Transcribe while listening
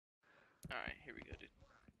Alright, here we go, dude.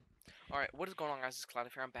 Alright, what is going on, guys? It's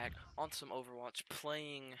Collative here. I'm back on some Overwatch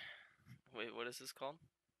playing. Wait, what is this called?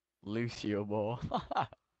 Lucioball.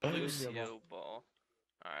 Lucioball.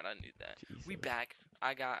 Alright, I knew that. We Jesus. back.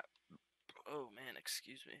 I got. Oh man,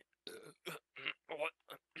 excuse me. What?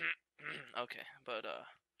 Okay, but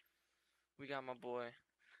we got my boy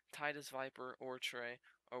Titus Viper or Trey,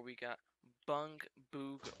 or we got Bung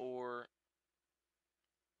Boog or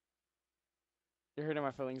You're hurting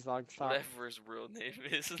my feelings, dog. Stop. whatever his real name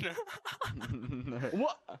is.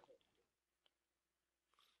 What?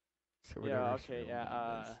 So Yeah, whatever his okay, real yeah,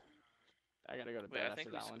 name is. I gotta go to Wait, bed I after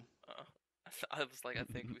think we. that one. I was like, I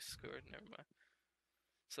think we scored. Never mind.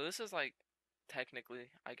 So this is like technically,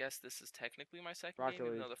 I guess this is technically my second Rocket game,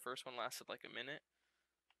 even League. though the first one lasted like a minute.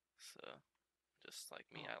 So, just like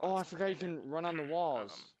me, I Oh, I lasted forgot a you minute. can run on the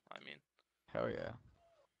walls. I mean, Hell yeah.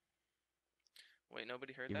 wait,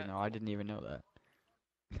 nobody heard Even that? though I didn't even know that.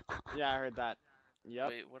 Yeah, I heard that. Yep.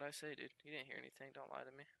 Wait, what'd I say, dude? You didn't hear anything. Don't lie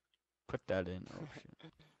to me. Put that in. Oh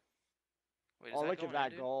shit. Wait, is Oh, that look going at that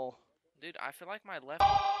in, dude? goal. Dude, I feel like my left.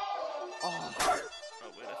 Oh.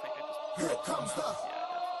 Oh wait, I think I just. Here comes the,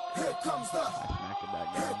 Yeah, here comes the, I smacked it back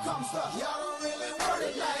here down. comes the, y'all don't really definitely. want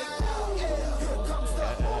it like, yeah, here comes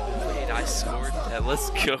the, Wait, I scored that. Let's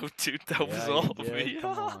go, dude. That was Yeah, all you did. me.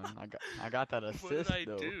 Come on. I got that assist What did I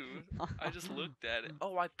though. do? I just looked at it.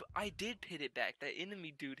 Oh, I did hit it back. That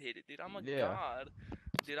enemy dude hit it, dude. I'm a Yeah. god.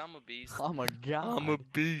 Dude, I'm a beast. Oh my god. I'm a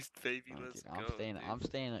beast, baby. Oh, Let's dude, go. I'm Dude.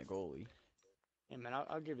 staying at goalie. Hey, man,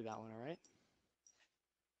 I'll give you that one, alright?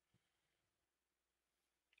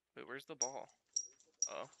 Wait, where's the ball?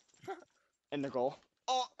 Oh. In the goal.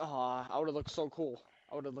 Oh, I would've looked so cool.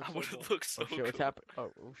 I would've looked I so would cool. have looked so Oh shit, cool. what's happening?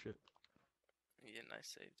 Oh shit. Yeah,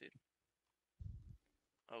 nice save, dude.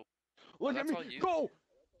 Look at that's me! all you? Go!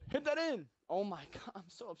 Hit that in! Oh my god, I'm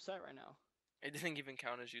so upset right now. It didn't even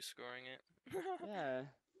count as you scoring it. Yeah.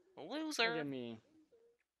 Loser. Look at me.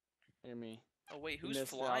 Look at me. Oh wait, You who's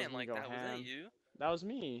missed it, I was flying gonna like go that? Was that ham. you? That was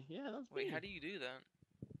me. Yeah, that was me. Wait, how do you do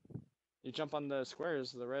that? You jump on the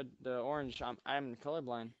squares, the red, the orange. I'm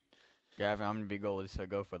colorblind. Gavin, I'm gonna be goalie, so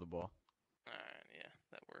go for the ball. Alright, yeah,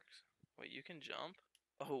 that works. Wait, you can jump?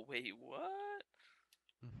 Oh, wait, what?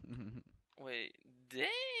 Wait,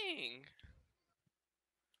 dang!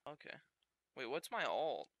 Okay. Wait, what's my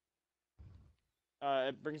alt?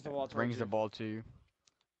 It brings the ball towards Brings you. the ball to you.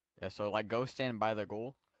 Yeah, so like go stand by the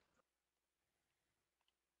goal.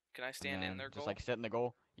 Can I stand in their just goal? like set in the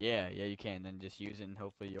goal. Yeah, you can. Then just use it and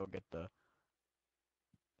hopefully you'll get the.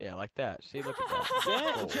 Yeah, like that. See, look at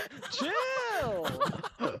that. Chill!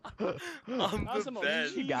 I'm That was the the most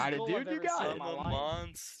best. You got it, goal dude. I've You ever got seen it. in my I'm a life.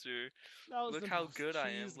 monster. That was Look the how most good I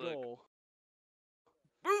am, cheese look. goal.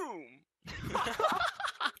 Boom!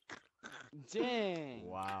 Dang.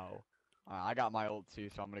 Wow. I got my ult too,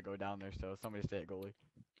 so I'm gonna go down there. So somebody stay at goalie.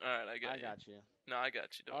 Alright, I got I you. got you. No, I got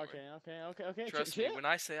you. Don't Okay. Trust me, Chill. when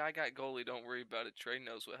I say I got goalie, don't worry about it. Trey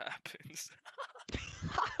knows what happens.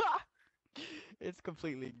 It's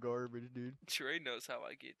completely garbage, dude. Trey knows how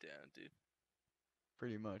I get down, dude.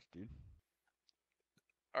 Pretty much, dude.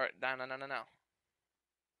 Alright, no.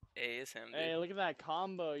 A is him, dude. Hey, look at that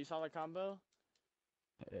combo. You saw that combo?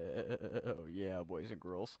 Oh yeah, boys and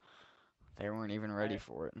girls. They weren't even ready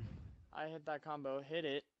for it. I hit that combo. Hit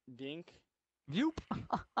it. Dink. Yoop.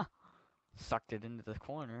 Sucked it into the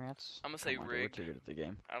corner. That's. I'm gonna say come on, dude, rigged. we're too good at the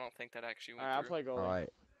game. I don't think that actually went Alright, I'll through. play goalie. All right.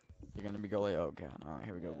 You're gonna be goalie. Oh god. All right,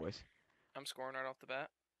 here we go, boys. I'm scoring right off the bat.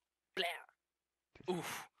 Blah!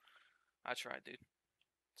 Oof. I tried, dude.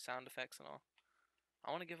 Sound effects and all.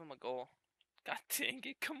 I want to give him a goal. God dang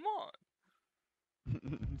it, come on.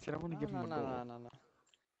 He said I want to give him a goal. No.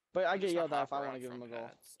 But I I'm get just yelled at if hop I want around to give him from a goal.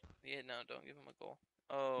 pads. Yeah, no, don't give him a goal.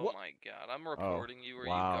 Oh What? my god, I'm reporting you. Are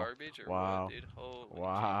wow, you garbage or wow, what, dude? Holy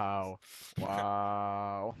Wow. Jesus.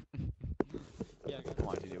 Wow. Yeah. Come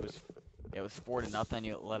on, dude. It was 4-0.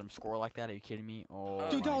 You let him score like that? Are you kidding me? Oh,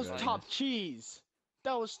 Dude, that my was goodness. top cheese.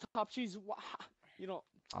 That was top cheese. You don't.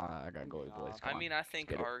 I got goalie, boys. I Come mean, on. I think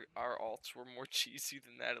get it. our alts were more cheesy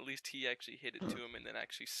than that. At least he actually hit it to him and then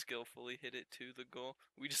actually skillfully hit it to the goal.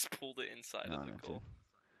 We just pulled it inside of the goal.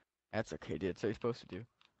 That's okay, dude. That's what you're supposed to do.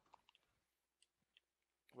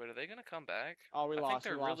 Wait, are they gonna come back? Oh, we I lost. think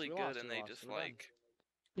they're we lost, really we good, lost, and we they lost, just we're done. like.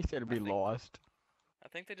 He said we think- lost. I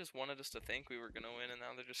think they just wanted us to think we were gonna win, and now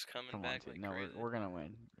they're just coming Come on, back dude. like No, crazy. we're gonna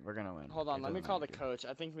win. We're gonna win. Hold on, It let me doesn't call the matter, coach.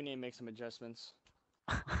 I think we need to make some adjustments.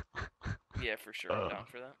 Yeah, for sure. I'm down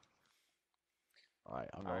for that. Alright,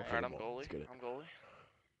 I'm going for Alright, the I'm ball. goalie. Let's get it. I'm goalie.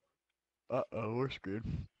 Uh-oh, we're screwed.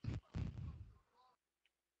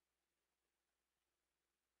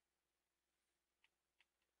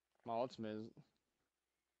 My ultimate is.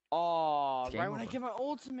 Oh, It's right game when I over. get my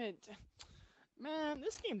ultimate. Man,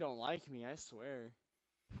 this game don't like me, I swear.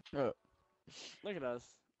 Oh. Look at us.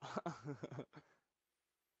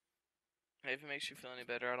 Hey, if it makes you feel any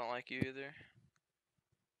better, I don't like you either.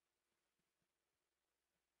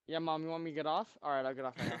 Yeah, Mom, you want me to get off? Alright, I'll get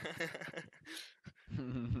off right now.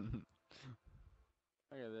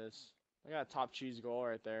 Look at this. I got a top cheese goal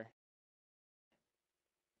right there.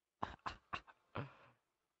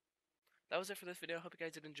 That was it for this video. I hope you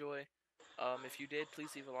guys did enjoy. If you did,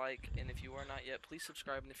 please leave a like, and if you are not yet, please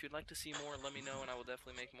subscribe. And if you'd like to see more, let me know, and I will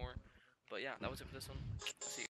definitely make more. But yeah, that was it for this one. I'll see you.